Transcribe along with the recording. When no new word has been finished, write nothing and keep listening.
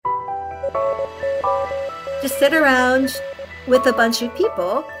To sit around with a bunch of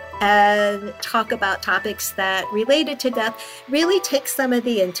people and talk about topics that related to death really takes some of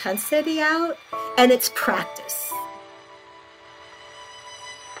the intensity out, and it's practice.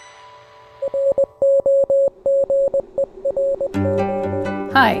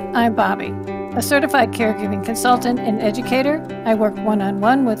 Hi, I'm Bobby, a certified caregiving consultant and educator. I work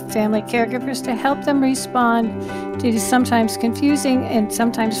one-on-one with family caregivers to help them respond to sometimes confusing and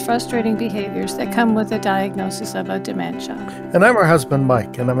sometimes frustrating behaviors that come with a diagnosis of a dementia. And I'm her husband,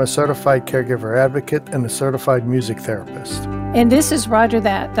 Mike, and I'm a certified caregiver advocate and a certified music therapist. And this is Roger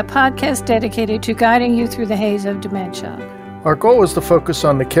That, the podcast dedicated to guiding you through the haze of dementia. Our goal is to focus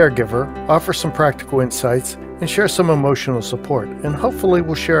on the caregiver, offer some practical insights, and share some emotional support. And hopefully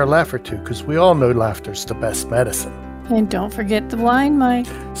we'll share a laugh or two, because we all know laughter's the best medicine. And don't forget the wine, Mike.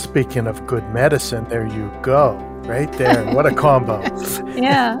 Speaking of good medicine, there you go. Right there. What a combo.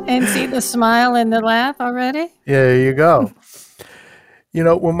 Yeah, and see the smile and the laugh already? Yeah, there you go. You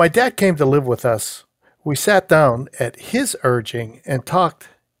know, when my dad came to live with us, we sat down at his urging and talked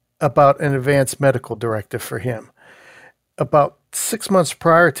about an advanced medical directive for him. About 6 months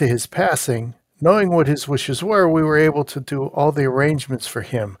prior to his passing, knowing what his wishes were, we were able to do all the arrangements for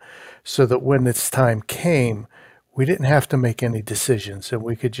him so that when its time came, we didn't have to make any decisions and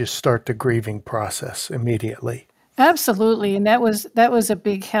we could just start the grieving process immediately. Absolutely. And that was a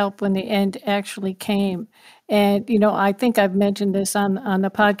big help when the end actually came. And, you know, I think I've mentioned this on the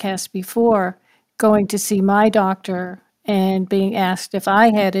podcast before, going to see my doctor and being asked if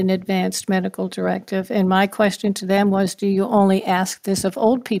I had an advanced medical directive. And my question to them was, do you only ask this of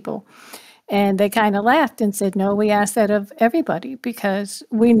old people? And they kind of laughed and said, no, we ask that of everybody because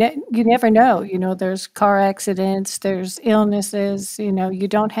you never know. You know, there's car accidents, there's illnesses, you know, you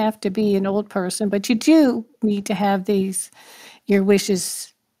don't have to be an old person, but you do need to have your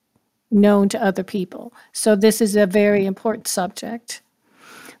wishes known to other people. So this is a very important subject,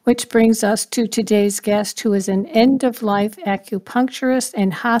 which brings us to today's guest, who is an end-of-life acupuncturist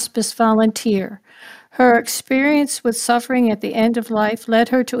and hospice volunteer. Her experience with suffering at the end of life led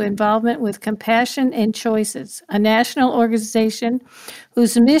her to involvement with Compassion and Choices, a national organization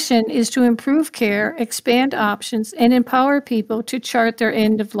whose mission is to improve care, expand options, and empower people to chart their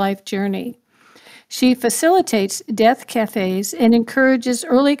end-of-life journey. She facilitates death cafes and encourages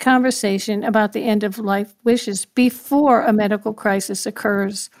early conversation about the end-of-life wishes before a medical crisis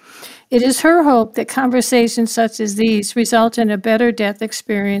occurs. It is her hope that conversations such as these result in a better death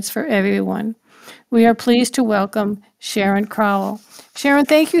experience for everyone. We are pleased to welcome Sharon Crowell. Sharon,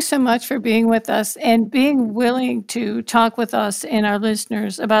 thank you so much for being with us and being willing to talk with us and our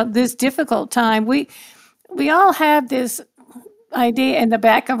listeners about this difficult time. We all have this idea in the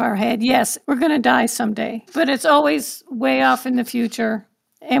back of our head, yes, we're going to die someday, but it's always way off in the future,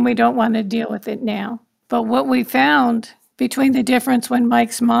 and we don't want to deal with it now. But what we found between the difference when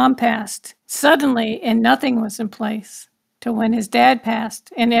Mike's mom passed suddenly and nothing was in place to when his dad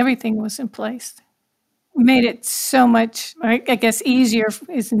passed and everything was in place made it so much, I guess easier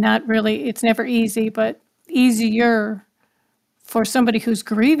is not really, it's never easy, but easier for somebody who's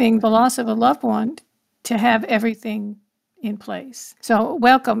grieving the loss of a loved one to have everything in place. So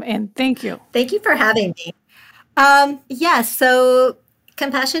welcome and thank you. Thank you for having me. So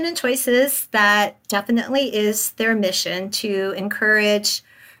Compassion and Choices, that definitely is their mission, to encourage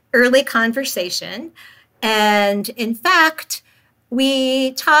early conversation. And in fact,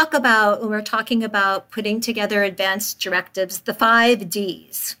 we talk about, when we're talking about putting together advanced directives, the 5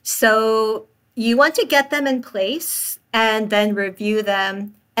 Ds. So you want to get them in place and then review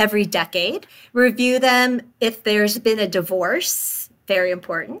them every decade. Review them if there's been a divorce, very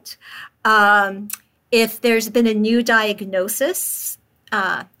important. If there's been a new diagnosis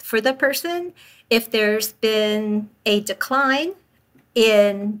for the person, if there's been a decline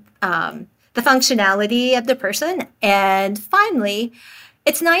in the functionality of the person. And finally,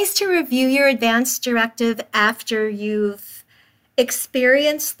 it's nice to review your advanced directive after you've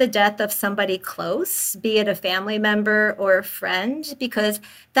experienced the death of somebody close, be it a family member or a friend, because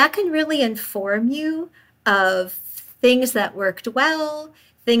that can really inform you of things that worked well,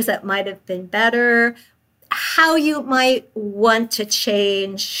 things that might have been better, how you might want to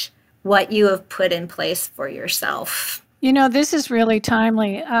change what you have put in place for yourself. You know, this is really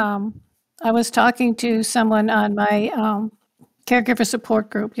timely. I was talking to someone on my caregiver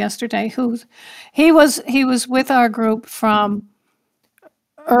support group yesterday he was with our group from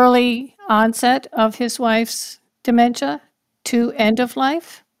early onset of his wife's dementia to end of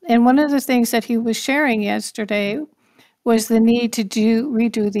life. And one of the things that he was sharing yesterday was the need to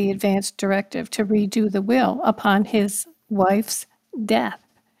redo the advanced directive, to redo the will upon his wife's death.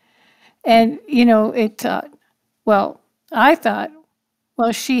 And, I thought,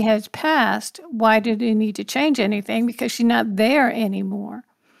 well, she has passed. Why did they need to change anything? Because she's not there anymore.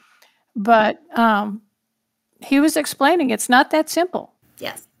 But he was explaining it's not that simple.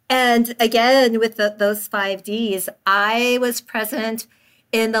 Yes. And again, with those 5Ds, I was present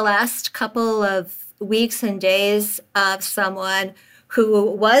in the last couple of weeks and days of someone who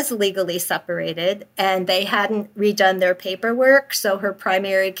was legally separated and they hadn't redone their paperwork. So her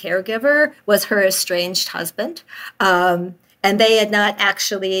primary caregiver was her estranged husband. And they had not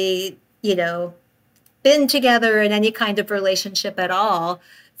actually, been together in any kind of relationship at all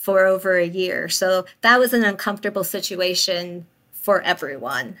for over a year. So that was an uncomfortable situation for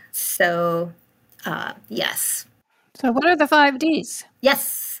everyone. So, yes. So what are the 5Ds?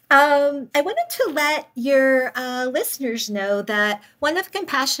 Yes. I wanted to let your listeners know that one of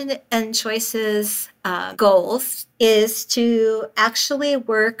Compassionate and Choices goals is to actually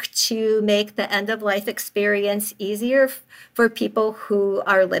work to make the end-of-life experience easier for people who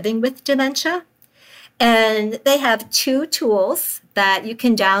are living with dementia. And they have 2 tools that you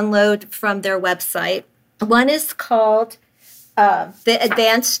can download from their website. One is called the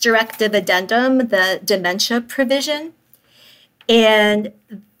Advanced Directive Addendum, the Dementia Provision. And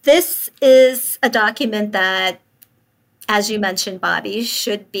this is a document that, as you mentioned, Bobby,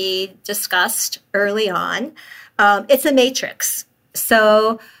 should be discussed early on. It's a matrix.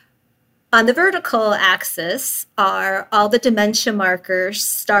 So on the vertical axis are all the dementia markers,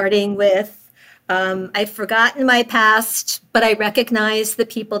 starting with I've forgotten my past, but I recognize the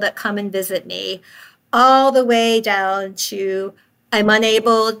people that come and visit me, all the way down to I'm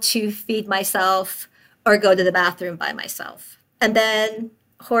unable to feed myself or go to the bathroom by myself. And then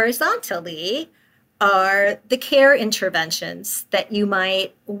horizontally are the care interventions that you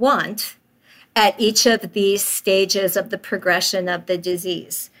might want at each of these stages of the progression of the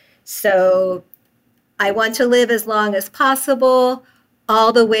disease. So I want to live as long as possible,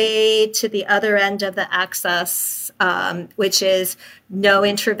 all the way to the other end of the axis, which is no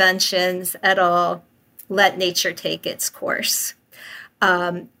interventions at all. Let nature take its course.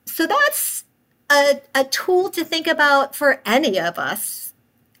 So that's a tool to think about for any of us,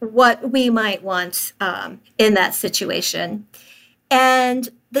 what we might want in that situation. And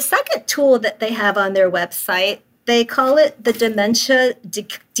the second tool that they have on their website, they call it the Dementia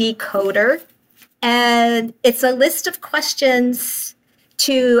Decoder. And it's a list of questions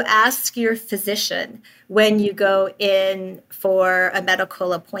to ask your physician when you go in for a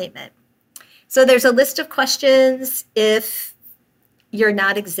medical appointment. So there's a list of questions if you're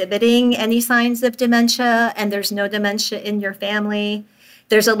not exhibiting any signs of dementia and there's no dementia in your family.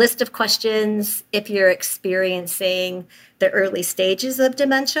 There's a list of questions if you're experiencing the early stages of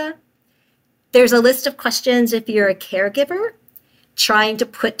dementia. There's a list of questions if you're a caregiver trying to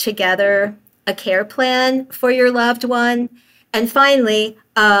put together a care plan for your loved one. And finally,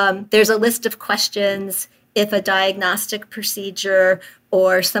 there's a list of questions if a diagnostic procedure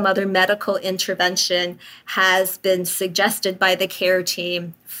or some other medical intervention has been suggested by the care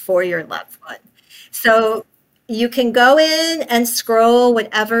team for your loved one. So you can go in and scroll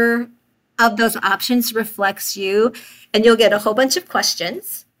whatever of those options reflects you, and you'll get a whole bunch of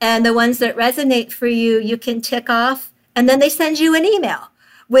questions. And the ones that resonate for you, you can tick off, and then they send you an email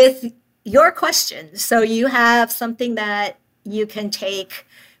with your questions. So you have something that you can take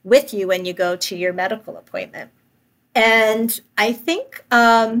with you when you go to your medical appointment. And I think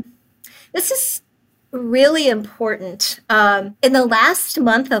this is really important. In the last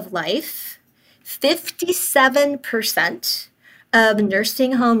month of life, 57% of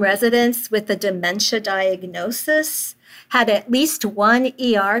nursing home residents with a dementia diagnosis had at least one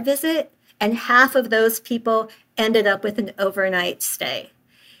ER visit, and half of those people ended up with an overnight stay.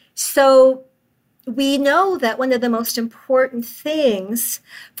 So we know that one of the most important things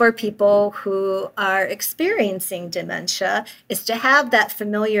for people who are experiencing dementia is to have that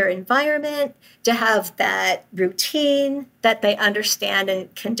familiar environment, to have that routine that they understand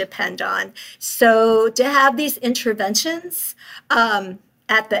and can depend on. So to have these interventions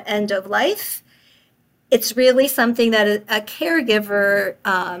at the end of life, it's really something that a caregiver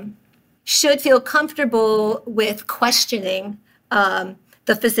should feel comfortable with questioning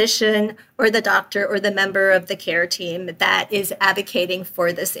the physician or the doctor or the member of the care team that is advocating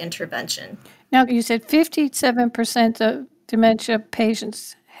for this intervention. Now, you said 57% of dementia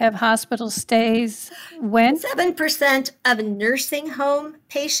patients have hospital stays. When? 7% of nursing home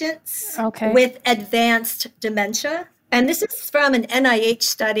patients Okay. with advanced dementia. And this is from an NIH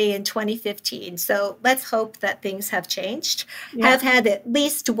study in 2015. So let's hope that things have changed. Yeah. Have had at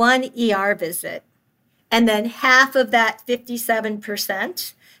least one ER visit. And then half of that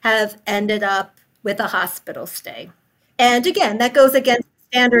 57% have ended up with a hospital stay. And again, that goes against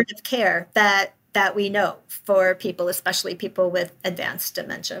the standard of care that we know for people, especially people with advanced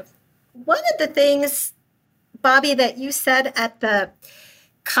dementia. One of the things, Bobby, that you said at the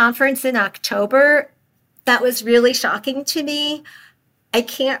conference in October that was really shocking to me, I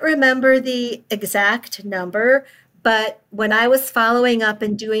can't remember the exact number, but when I was following up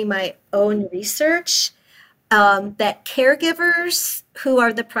and doing my own research, that caregivers who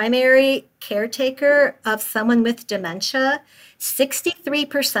are the primary caretaker of someone with dementia,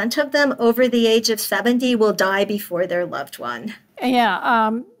 63% of them over the age of 70 will die before their loved one.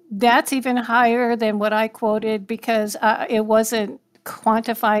 Yeah, that's even higher than what I quoted because it wasn't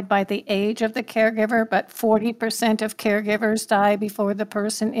quantified by the age of the caregiver, but 40% of caregivers die before the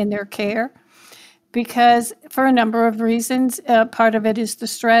person in their care. Because for a number of reasons, part of it is the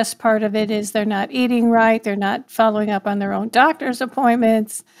stress, part of it is they're not eating right, they're not following up on their own doctor's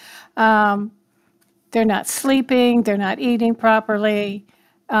appointments, they're not sleeping, they're not eating properly.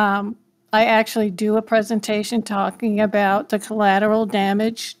 I actually do a presentation talking about the collateral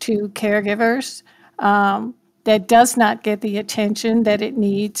damage to caregivers that does not get the attention that it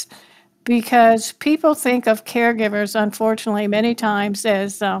needs because people think of caregivers, unfortunately, many times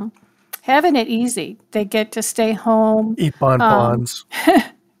as having it easy. They get to stay home. Eat bonbons.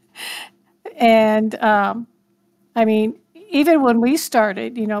 And I mean, even when we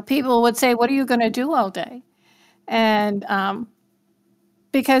started, people would say, what are you going to do all day? And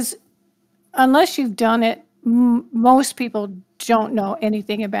because unless you've done it, most people don't know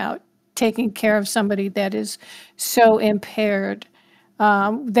anything about taking care of somebody that is so impaired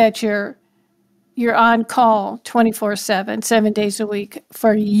that you're on call 24/7, 7 days a week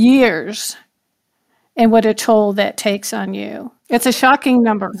for years, and what a toll that takes on you. It's a shocking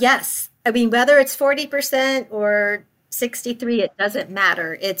number. Yes. I mean, whether it's 40% or 63, it doesn't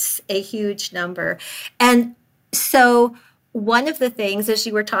matter. It's a huge number. And so one of the things, as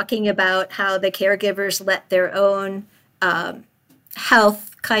you were talking about how the caregivers let their own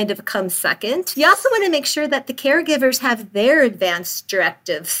health kind of come second, you also want to make sure that the caregivers have their advanced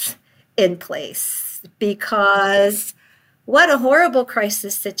directives in place, because what a horrible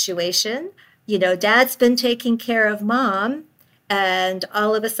crisis situation. Dad's been taking care of mom, and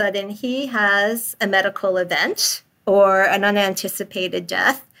all of a sudden he has a medical event or an unanticipated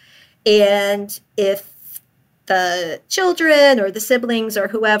death. And if the children or the siblings or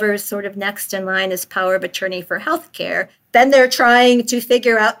whoever's sort of next in line as power of attorney for healthcare, then they're trying to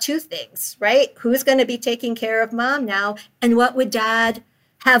figure out two things, right? Who's going to be taking care of mom now? And what would dad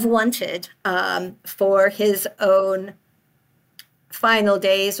have wanted for his own final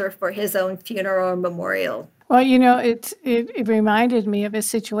days or for his own funeral or memorial? Well, it reminded me of a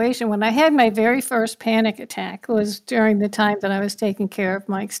situation when I had my very first panic attack. It was during the time that I was taking care of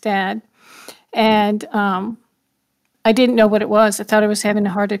Mike's dad. And I didn't know what it was. I thought I was having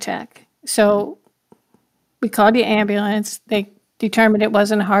a heart attack. So we called the ambulance. They determined it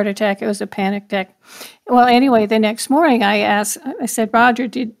wasn't a heart attack. It was a panic attack. Well, anyway, the next morning I said, Roger,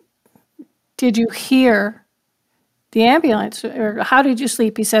 did you hear the ambulance? Or how did you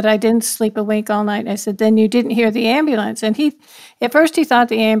sleep? He said, I didn't sleep a wink all night. I said, then you didn't hear the ambulance. And at first he thought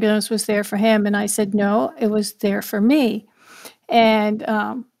the ambulance was there for him. And I said, no, it was there for me. And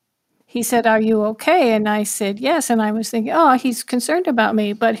he said, are you okay? And I said, yes. And I was thinking, oh, he's concerned about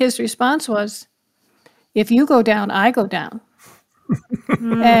me. But his response was, if you go down, I go down.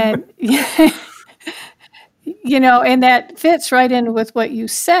 And, and that fits right in with what you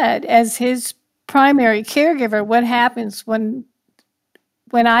said. As his primary caregiver, what happens when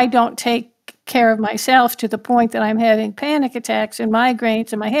I don't take care of myself to the point that I'm having panic attacks and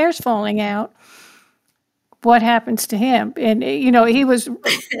migraines and my hair's falling out? What happens to him? And, he was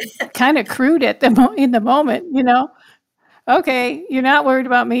kind of crude in the moment, Okay, you're not worried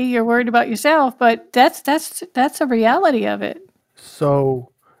about me, you're worried about yourself, but that's a reality of it.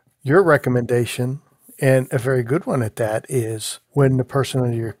 So your recommendation, and a very good one at that, is when the person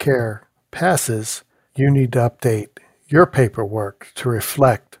under your care passes, you need to update your paperwork to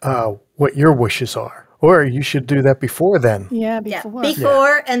reflect what your wishes are. Or you should do that before then. Yeah, before. Yeah,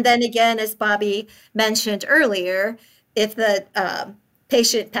 before, and then again, as Bobby mentioned earlier, if the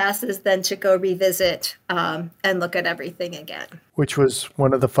patient passes, then to go revisit and look at everything again. Which was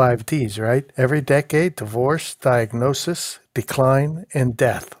one of the 5 Ds, right? Every decade, divorce, diagnosis, decline, and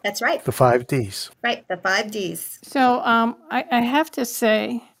death. That's right. The 5 Ds. Right, the 5 Ds. So I have to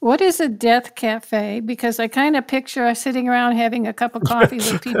say, what is a death cafe? Because I kind of picture us sitting around having a cup of coffee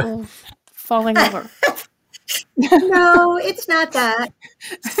with people falling over. No, it's not that.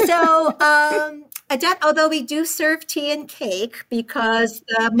 So although we do serve tea and cake because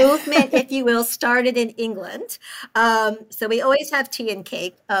the movement, if you will, started in England. So we always have tea and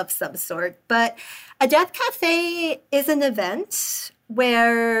cake of some sort. But a death cafe is an event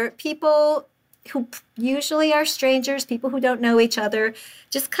where people who usually are strangers, people who don't know each other,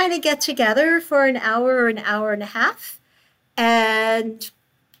 just kind of get together for an hour or an hour and a half and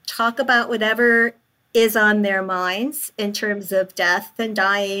talk about whatever is on their minds in terms of death and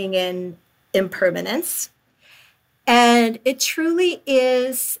dying and impermanence. And it truly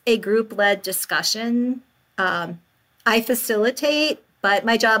is a group-led discussion. I facilitate, but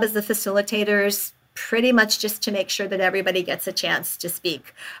my job as the facilitator is pretty much just to make sure that everybody gets a chance to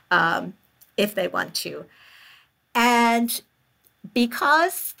speak if they want to. And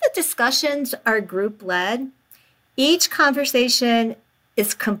because the discussions are group-led, each conversation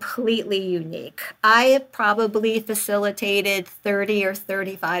is completely unique. I have probably facilitated 30 or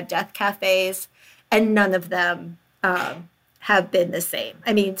 35 death cafes, and none of them have been the same.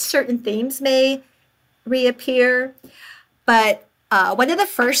 I mean, certain themes may reappear, but one of the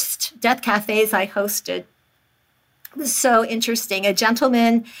first death cafes I hosted was so interesting. A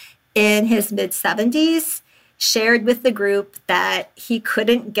gentleman in his mid-70s shared with the group that he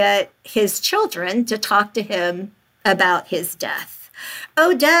couldn't get his children to talk to him about his death.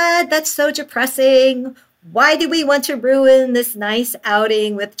 Oh, Dad, that's so depressing. Why do we want to ruin this nice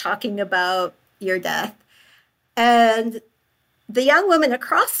outing with talking about your death? And the young woman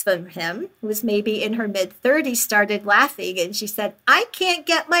across from him, who was maybe in her mid-30s, started laughing. And she said, I can't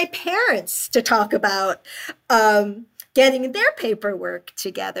get my parents to talk about getting their paperwork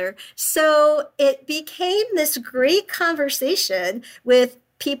together. So it became this great conversation with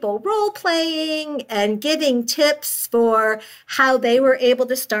people role-playing and giving tips for how they were able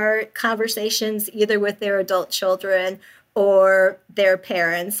to start conversations either with their adult children or their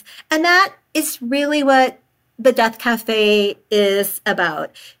parents. And that is really what the Death Cafe is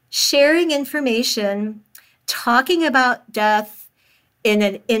about. Sharing information, talking about death in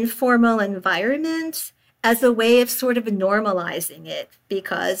an informal environment as a way of sort of normalizing it.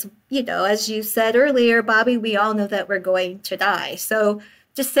 Because, you know, as you said earlier, Bobby, we all know that we're going to die. So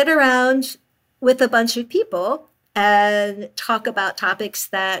to sit around with a bunch of people and talk about topics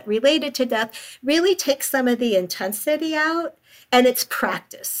that related to death really takes some of the intensity out, and it's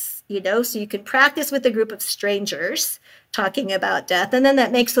practice, you know, so you can practice with a group of strangers talking about death, and then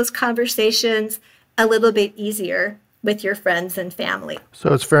that makes those conversations a little bit easier with your friends and family.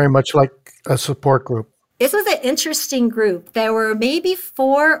 So it's very much like a support group. This was an interesting group. There were maybe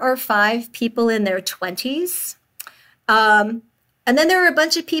 4 or 5 people in their 20s. And then there were a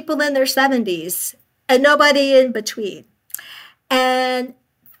bunch of people in their 70s and nobody in between. And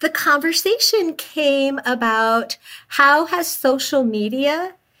the conversation came about how has social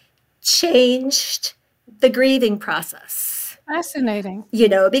media changed the grieving process? Fascinating. You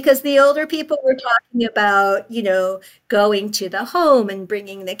know, because the older people were talking about, you know, going to the home and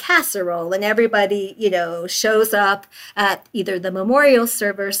bringing the casserole, and everybody, you know, shows up at either the memorial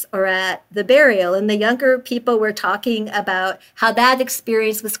service or at the burial. And the younger people were talking about how that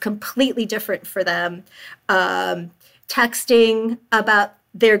experience was completely different for them. Texting about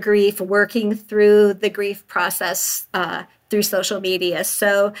their grief, working through the grief process through social media.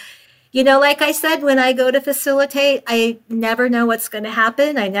 So, you know, like I said, when I go to facilitate, I never know what's going to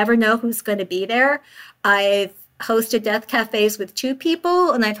happen. I never know who's going to be there. I've hosted death cafes with 2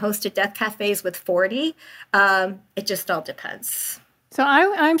 people, and I've hosted death cafes with 40. It just all depends. So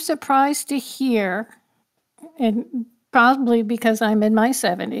I'm surprised to hear, and probably because I'm in my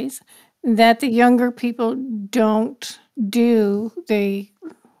 70s, that the younger people don't do the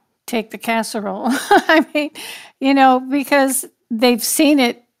take the casserole. I mean, you know, because they've seen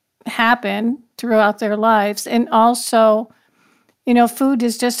it happen throughout their lives, and also, you know, food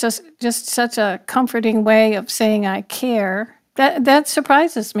is just such a comforting way of saying I care. That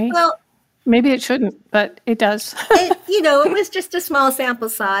surprises me. Well, maybe it shouldn't, but it does. You know, it was just a small sample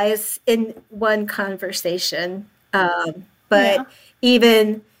size in one conversation, but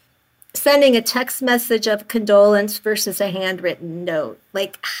even sending a text message of condolence versus a handwritten note,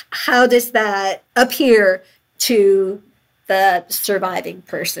 like how does that appear to the surviving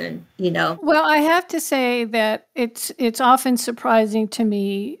person, you know? Well, I have to say that it's often surprising to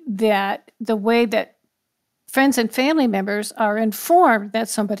me that the way that friends and family members are informed that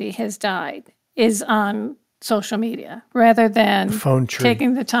somebody has died is on social media rather than phone tree.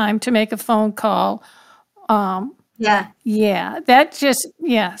 Taking the time to make a phone call. That just,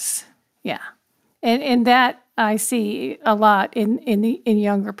 yes. And that I see a lot in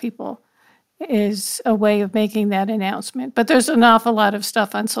younger people. is a way of making that announcement. But there's an awful lot of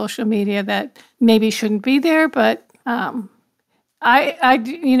stuff on social media that maybe shouldn't be there. But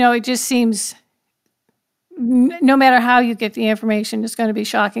it just seems no matter how you get the information, it's going to be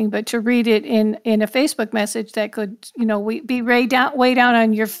shocking. But to read it in a Facebook message that could, be way down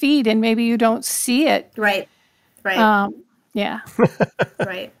on your feed, and maybe you don't see it. Right. Yeah.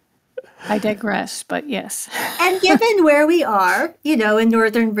 Right. I digress, but yes. And given where we are, in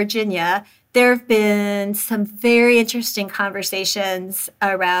Northern Virginia, there have been some very interesting conversations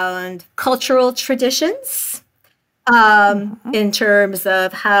around cultural traditions in terms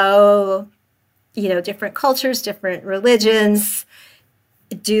of how, different cultures, different religions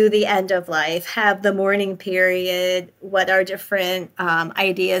do the end of life, have the mourning period, what are different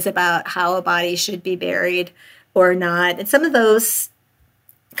ideas about how a body should be buried or not. And some of those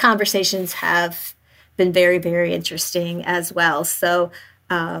conversations have been very, very interesting as well. So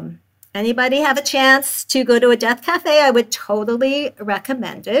anybody have a chance to go to a death cafe, I would totally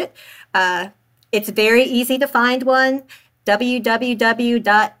recommend it. It's very easy to find one.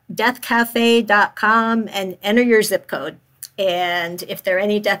 www.deathcafe.com and enter your zip code. And if there are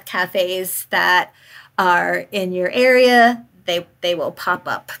any death cafes that are in your area, they will pop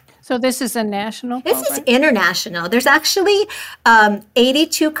up. So this is a national program? This is international. There's actually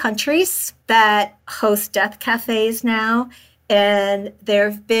 82 countries that host death cafes now, and there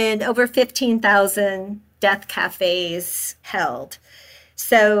have been over 15,000 death cafes held.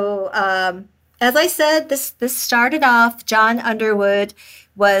 So as I said, this started off, John Underwood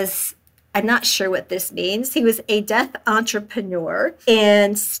was, I'm not sure what this means, he was a death entrepreneur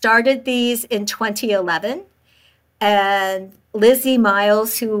and started these in 2011. And Lizzie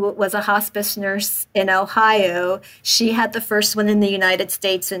Miles, who was a hospice nurse in Ohio, she had the first one in the United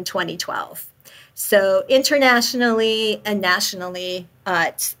States in 2012. So internationally and nationally,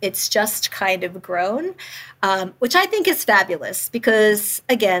 it's just kind of grown, which I think is fabulous because,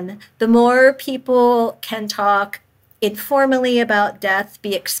 again, the more people can talk informally about death,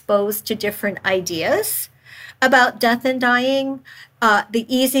 be exposed to different ideas about death and dying, the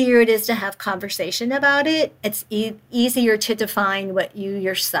easier it is to have conversation about it. It's easier to define what you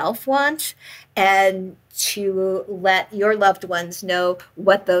yourself want and to let your loved ones know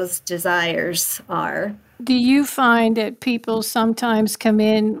what those desires are. Do you find that people sometimes come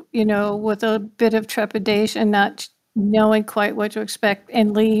in, with a bit of trepidation, not knowing quite what to expect,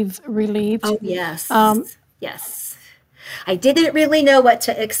 and leave relieved? Oh, yes. Yes. I didn't really know what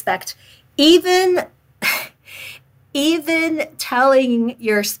to expect. Even telling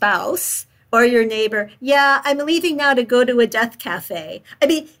your spouse or your neighbor, yeah, I'm leaving now to go to a death cafe. I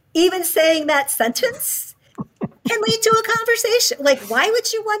mean, even saying that sentence can lead to a conversation. Like, why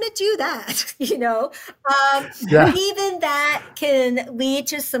would you want to do that? Even that can lead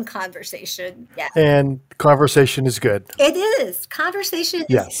to some conversation. Yeah. And conversation is good. It is. Conversation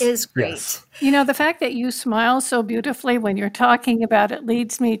is great. Yes. The fact that you smile so beautifully when you're talking about it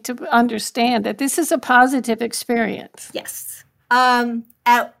leads me to understand that this is a positive experience. Yes.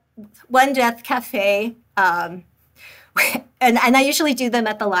 At one death cafe, and I usually do them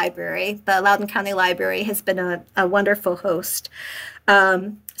at the library. The Loudoun County Library has been a wonderful host.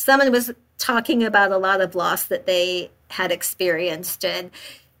 Someone was talking about a lot of loss that they had experienced. And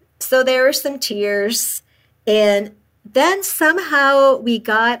so there were some tears. And then somehow we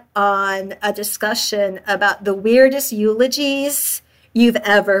got on a discussion about the weirdest eulogies you've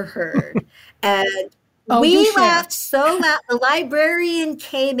ever heard. And we laughed so loud. The librarian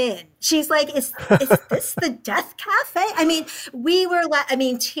came in. She's like, is this the death cafe? I mean, we were,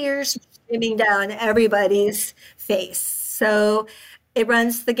 tears streaming down everybody's face. So it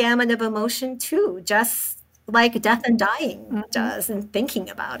runs the gamut of emotion too, just like death and dying does, and thinking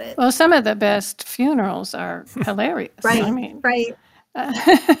about it. Well, some of the best funerals are hilarious. Right, right.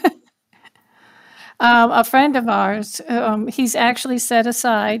 A friend of ours, he's actually set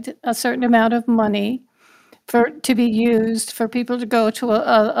aside a certain amount of money to be used for people to go to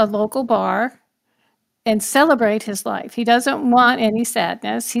a local bar and celebrate his life. He doesn't want any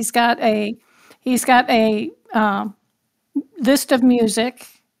sadness. He's got a list of music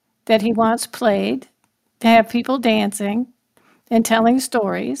that he wants played to have people dancing and telling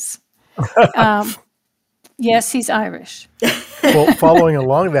stories. Yes, he's Irish. Well, following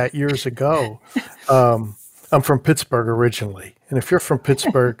along that, years ago, I'm from Pittsburgh originally. And if you're from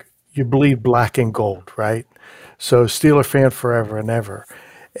Pittsburgh, you bleed black and gold, right? So Steeler fan forever and ever.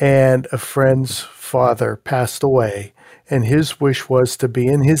 And a friend's father passed away, and his wish was to be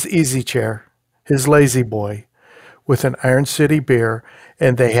in his easy chair, his lazy boy, with an Iron City beer.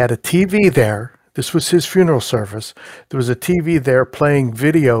 And they had a TV there This was his funeral service. There was a TV there playing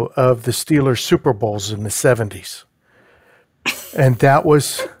video of the Steelers Super Bowls in the 70s. And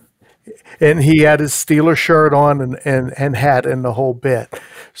he had his Steeler shirt on and hat and the whole bit.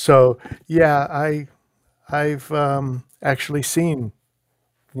 So yeah, I've actually seen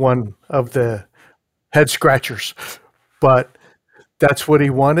one of the head scratchers, but that's what he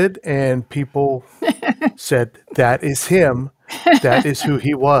wanted, and people said, that is him, that is who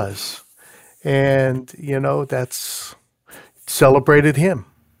he was. And, that's celebrated him.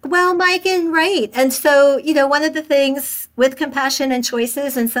 Well, Mike, and right. And so, one of the things with Compassion and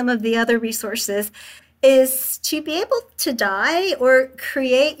Choices and some of the other resources is to be able to die or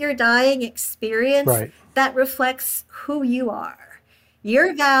create your dying experience that reflects who you are,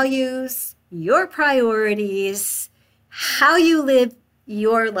 your values, your priorities, how you live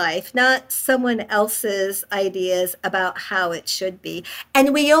your life, not someone else's ideas about how it should be.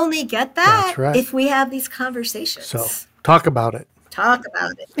 And we only get that if we have these conversations. So talk about it. Talk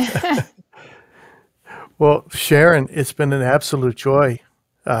about it. Well, Sharon, it's been an absolute joy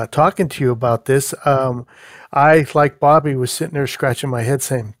talking to you about this. I, like Bobby, was sitting there scratching my head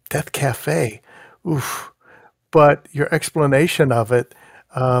saying, Death Cafe, oof. But your explanation of it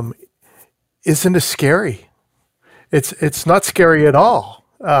isn't as scary. It's not scary at all.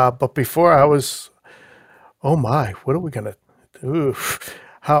 But before I was, oh my, what are we going to do?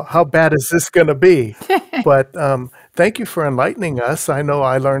 How bad is this going to be? But thank you for enlightening us. I know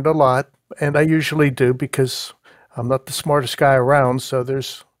I learned a lot, and I usually do because I'm not the smartest guy around, so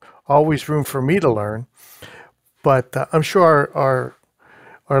there's always room for me to learn. But I'm sure our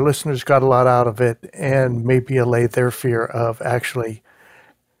listeners got a lot out of it and maybe allayed their fear of actually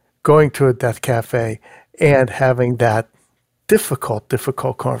going to a death cafe and having that difficult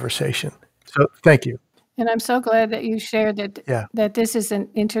conversation. So thank you. And I'm so glad that you shared that this is an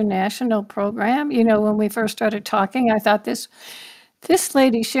international program. When we first started talking, I thought this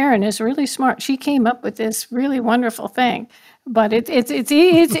lady, Sharon, is really smart. She came up with this really wonderful thing. But it's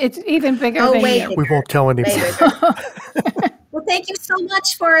even bigger than you. We won't tell anybody. Well, thank you so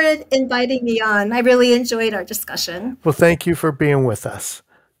much for inviting me on. I really enjoyed our discussion. Well, thank you for being with us.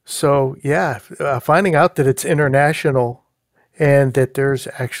 So, finding out that it's international and that there's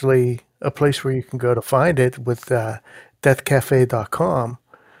actually a place where you can go to find it with deathcafe.com,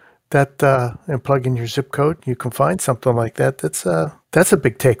 and plug in your zip code, you can find something like that. That's a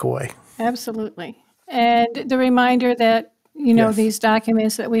big takeaway. Absolutely. And the reminder that, these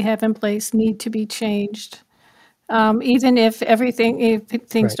documents that we have in place need to be changed. Even if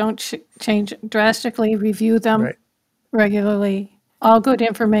things don't change drastically, review them regularly. All good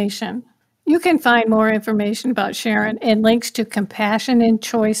information. You can find more information about Sharon and links to Compassion and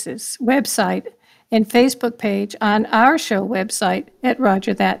Choices website and Facebook page on our show website at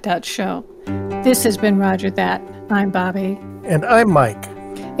rogerthat.show. This has been Roger That. I'm Bobby. And I'm Mike.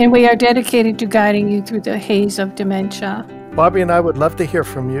 And we are dedicated to guiding you through the haze of dementia. Bobby and I would love to hear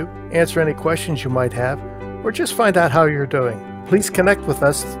from you, answer any questions you might have, or just find out how you're doing. Please connect with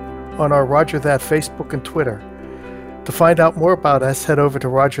us on our Roger That Facebook and Twitter. To find out more about us, head over to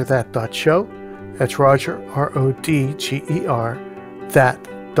rogerthat.show. That's Roger, RODGER,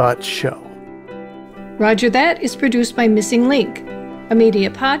 that.show. Roger That is produced by Missing Link, a media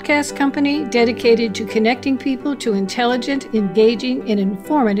podcast company dedicated to connecting people to intelligent, engaging, and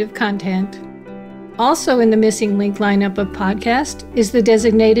informative content. Also in the Missing Link lineup of podcasts is the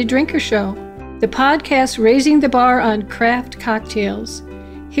Designated Drinker Show, the podcast raising the bar on craft cocktails.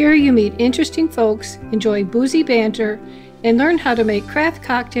 Here you meet interesting folks, enjoy boozy banter, and learn how to make craft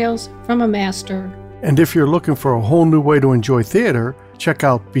cocktails from a master. And if you're looking for a whole new way to enjoy theater, check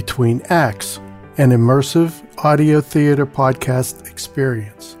out Between Acts, an immersive audio theater podcast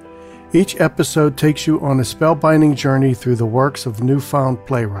experience. Each episode takes you on a spellbinding journey through the works of newfound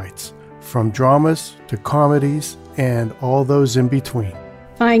playwrights, from dramas to comedies and all those in between.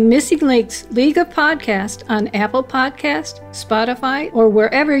 Find Missing Link's League of Podcasts on Apple Podcast, Spotify, or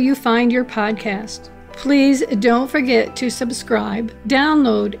wherever you find your podcast. Please don't forget to subscribe,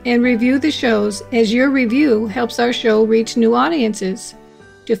 download, and review the shows, as your review helps our show reach new audiences.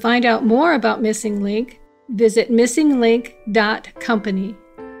 To find out more about Missing Link, visit missinglink.company.